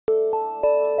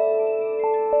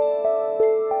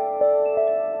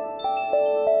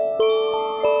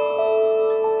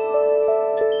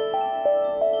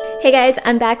Hey guys,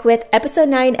 I'm back with episode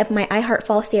 9 of my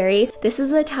iHeartFall series. This is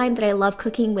the time that I love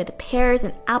cooking with pears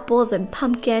and apples and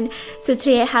pumpkin. So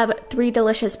today I have 3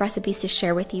 delicious recipes to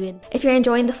share with you. If you're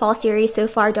enjoying the fall series so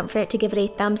far, don't forget to give it a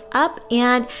thumbs up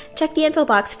and check the info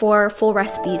box for full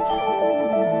recipes.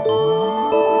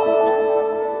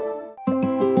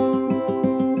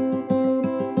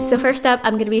 So first up,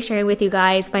 I'm going to be sharing with you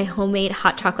guys my homemade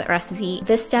hot chocolate recipe.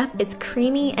 This stuff is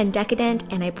creamy and decadent,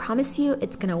 and I promise you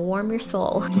it's going to warm your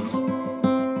soul.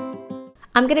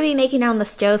 I'm going to be making it on the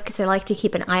stove because I like to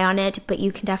keep an eye on it, but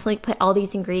you can definitely put all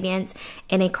these ingredients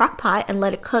in a crock pot and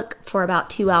let it cook for about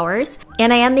 2 hours.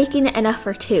 And I am making enough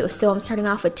for 2, so I'm starting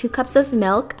off with 2 cups of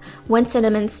milk, 1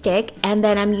 cinnamon stick, and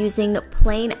then I'm using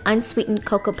plain unsweetened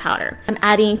cocoa powder. I'm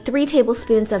adding 3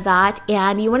 tablespoons of that,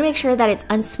 and you want to make sure that it's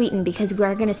unsweetened because we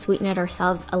are going to sweeten it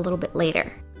ourselves a little bit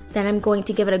later. Then I'm going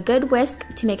to give it a good whisk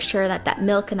to make sure that that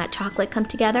milk and that chocolate come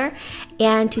together.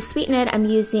 And to sweeten it, I'm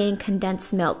using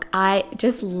condensed milk. I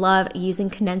just love using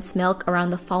condensed milk around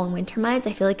the fall and winter months.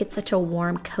 I feel like it's such a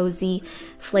warm, cozy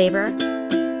flavor.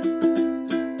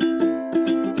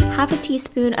 Half a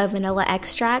teaspoon of vanilla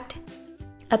extract,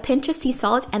 a pinch of sea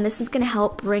salt, and this is going to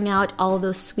help bring out all of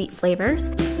those sweet flavors.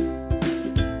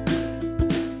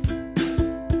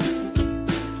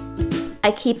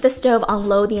 I keep the stove on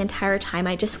low the entire time.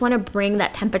 I just want to bring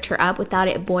that temperature up without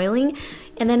it boiling.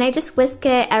 And then I just whisk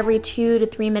it every 2 to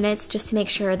 3 minutes just to make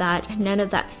sure that none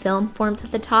of that film forms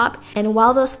at the top. And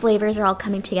while those flavors are all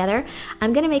coming together,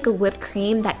 I'm going to make a whipped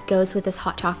cream that goes with this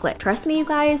hot chocolate. Trust me, you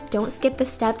guys, don't skip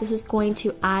this step. This is going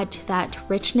to add to that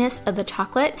richness of the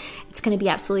chocolate. It's going to be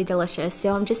absolutely delicious.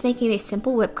 So I'm just making a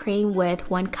simple whipped cream with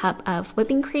 1 cup of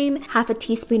whipping cream, half a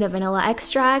teaspoon of vanilla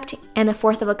extract, and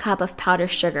 1/4 cup of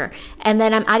powdered sugar. And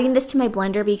then I'm adding this to my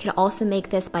blender, but you can also make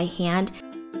this by hand.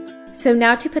 So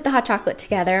now to put the hot chocolate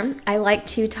together, I like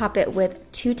to top it with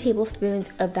 2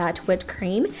 tablespoons of that whipped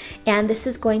cream. And this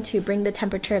is going to bring the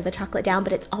temperature of the chocolate down,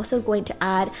 but it's also going to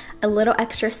add a little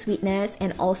extra sweetness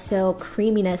and also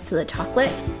creaminess to the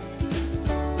chocolate.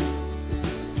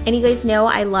 And you guys know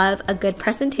I love a good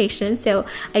presentation, so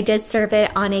I did serve it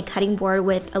on a cutting board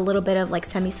with a little bit of like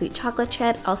semi-sweet chocolate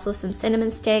chips, also some cinnamon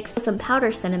sticks, some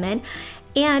powdered cinnamon.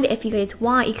 And if you guys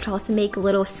want, you could also make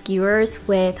little skewers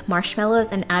with marshmallows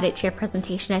and add it to your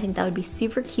presentation. I think that would be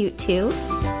super cute too.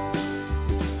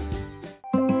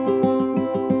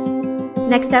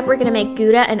 Next up, we're gonna make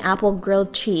Gouda and apple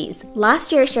grilled cheese.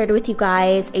 Last year I shared with you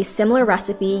guys a similar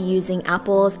recipe using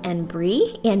apples and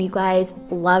brie, and you guys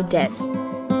loved it.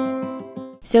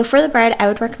 So for the bread, I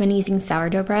would recommend using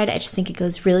sourdough bread. I just think it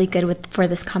goes really good for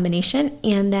this combination.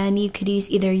 And then you could use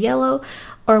either yellow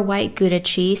or white Gouda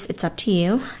cheese. It's up to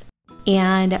you.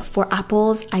 And for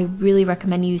apples, I really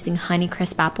recommend using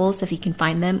Honeycrisp apples if you can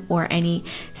find them, or any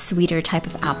sweeter type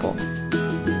of apple.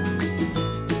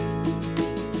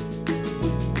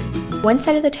 One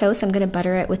side of the toast, I'm going to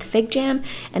butter it with fig jam,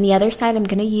 and the other side, I'm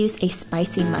going to use a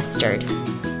spicy mustard.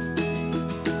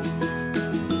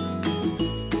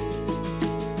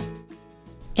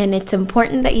 And it's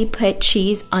important that you put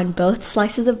cheese on both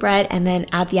slices of bread and then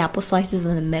add the apple slices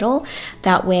in the middle.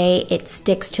 That way it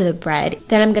sticks to the bread.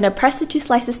 Then I'm going to press the 2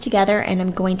 slices together, and I'm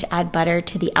going to add butter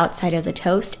to the outside of the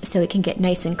toast so it can get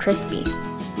nice and crispy.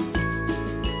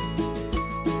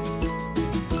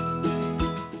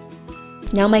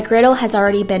 Now my griddle has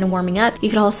already been warming up. You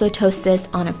could also toast this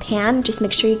on a pan. Just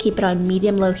make sure you keep it on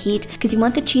medium-low heat because you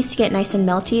want the cheese to get nice and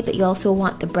melty, but you also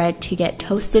want the bread to get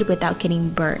toasted without getting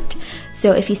burnt.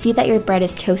 So if you see that your bread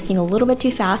is toasting a little bit too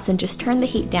fast, then just turn the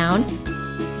heat down.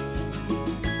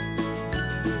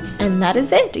 And that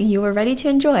is it. You are ready to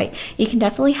enjoy. You can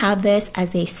definitely have this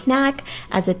as a snack,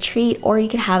 as a treat, or you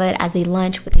could have it as a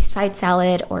lunch with a side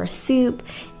salad or a soup,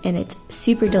 and it's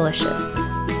super delicious.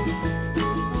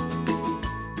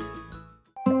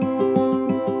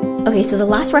 Okay, so the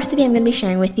last recipe I'm going to be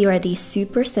sharing with you are these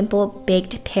super simple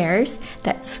baked pears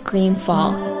that scream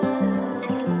fall.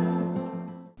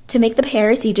 To make the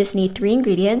pears, you just need 3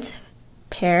 ingredients: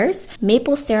 pears,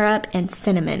 maple syrup, and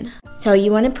cinnamon. So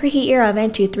you want to preheat your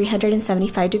oven to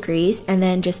 375 degrees and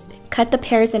then just cut the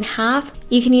pears in half.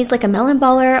 You can use like a melon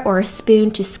baller or a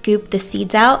spoon to scoop the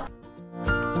seeds out.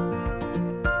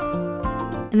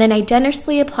 And then I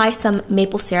generously apply some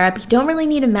maple syrup. You don't really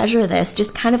need to measure this,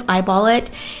 just kind of eyeball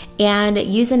it and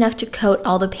use enough to coat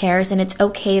all the pears. And it's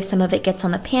okay if some of it gets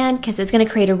on the pan because it's going to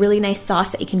create a really nice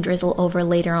sauce that you can drizzle over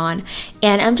later on.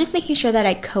 And I'm just making sure that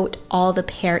I coat all the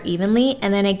pear evenly,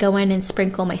 and then I go in and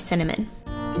sprinkle my cinnamon.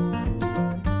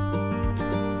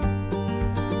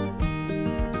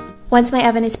 Once my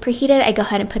oven is preheated, I go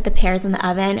ahead and put the pears in the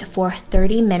oven for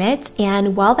 30 minutes.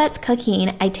 And while that's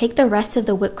cooking, I take the rest of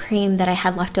the whipped cream that I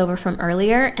had left over from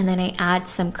earlier, and then I add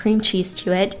some cream cheese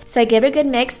to it. So I give it a good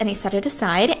mix and I set it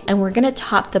aside, and we're gonna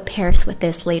top the pears with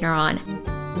this later on.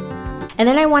 And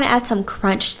then I want to add some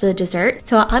crunch to the dessert.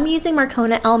 So I'm using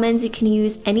Marcona almonds. You can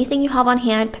use anything you have on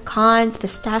hand, pecans,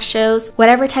 pistachios,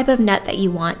 whatever type of nut that you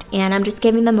want. And I'm just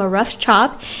giving them a rough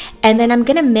chop. And then I'm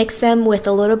going to mix them with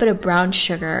a little bit of brown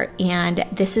sugar. And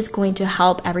this is going to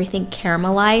help everything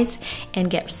caramelize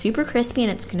and get super crispy,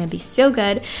 and it's going to be so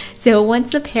good. So once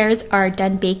the pears are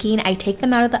done baking, I take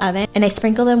them out of the oven and I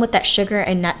sprinkle them with that sugar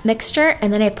and nut mixture.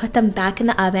 And then I put them back in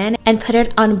the oven and put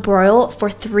it on broil for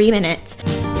 3 minutes.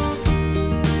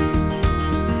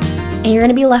 And you're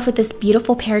gonna be left with this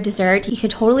beautiful pear dessert. You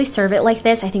could totally serve it like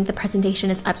this. I think the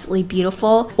presentation is absolutely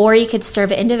beautiful. Or you could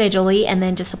serve it individually and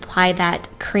then just apply that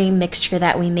cream mixture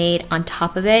that we made on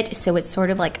top of it. So it's sort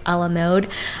of like a la mode.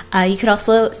 You could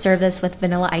also serve this with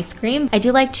vanilla ice cream. I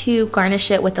do like to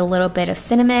garnish it with a little bit of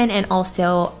cinnamon and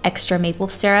also extra maple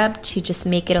syrup to just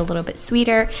make it a little bit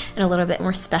sweeter and a little bit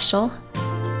more special.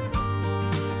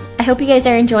 I hope you guys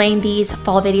are enjoying these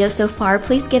fall videos so far.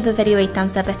 Please give the video a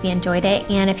thumbs up if you enjoyed it.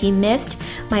 And if you missed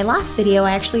my last video,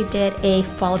 I actually did a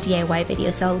fall DIY video,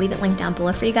 so I'll leave it linked down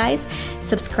below for you guys.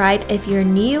 Subscribe if you're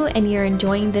new and you're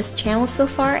enjoying this channel so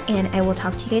far, and I will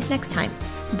talk to you guys next time.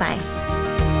 Bye.